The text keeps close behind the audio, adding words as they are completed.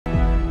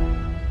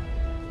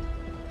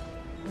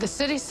The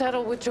city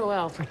settled with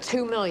Joel for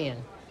 $2 million.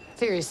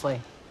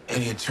 Seriously.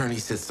 And the attorney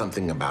said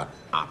something about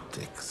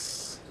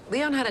optics.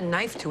 Leon had a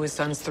knife to his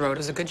son's throat. It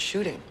was a good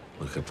shooting.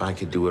 Look, if I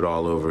could do it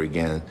all over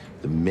again,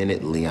 the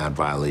minute Leon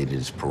violated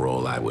his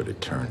parole, I would have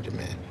turned him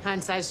in.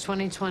 Hindsight's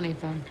 20/20,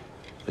 then.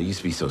 It used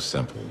to be so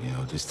simple, you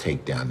know, just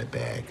take down the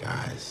bad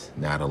guys.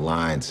 Now the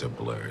lines are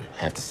blurred.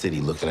 Half the city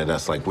looking at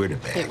us like we're the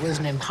bad guys. It was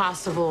an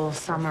impossible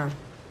summer.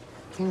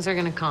 Things are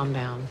gonna calm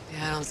down.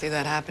 Yeah, I don't see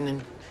that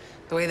happening.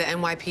 The way the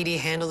NYPD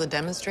handled the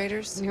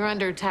demonstrators. You're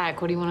under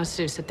attack. What do you want us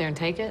to do, sit there and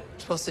take it? We're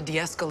supposed to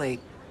de-escalate.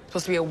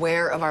 Supposed to be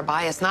aware of our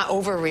bias, not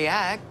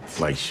overreact.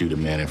 Like shoot a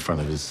man in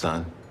front of his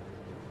son.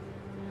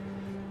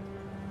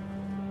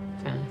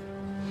 Okay.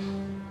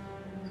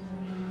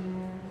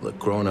 Look,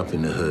 growing up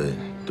in the hood,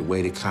 the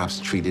way the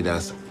cops treated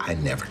us, I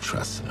never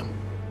trusted them.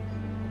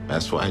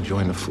 That's why I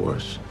joined the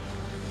force.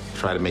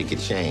 Try to make a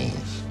change.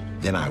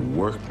 Then I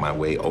worked my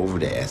way over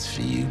to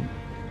SVU,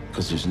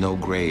 because there's no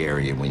gray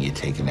area when you're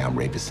taking out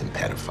rapists and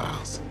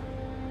pedophiles.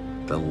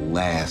 The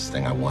last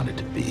thing I wanted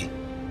to be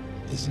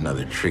is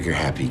another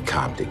trigger-happy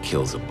cop that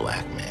kills a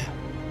black man.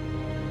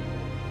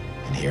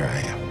 And here I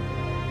am.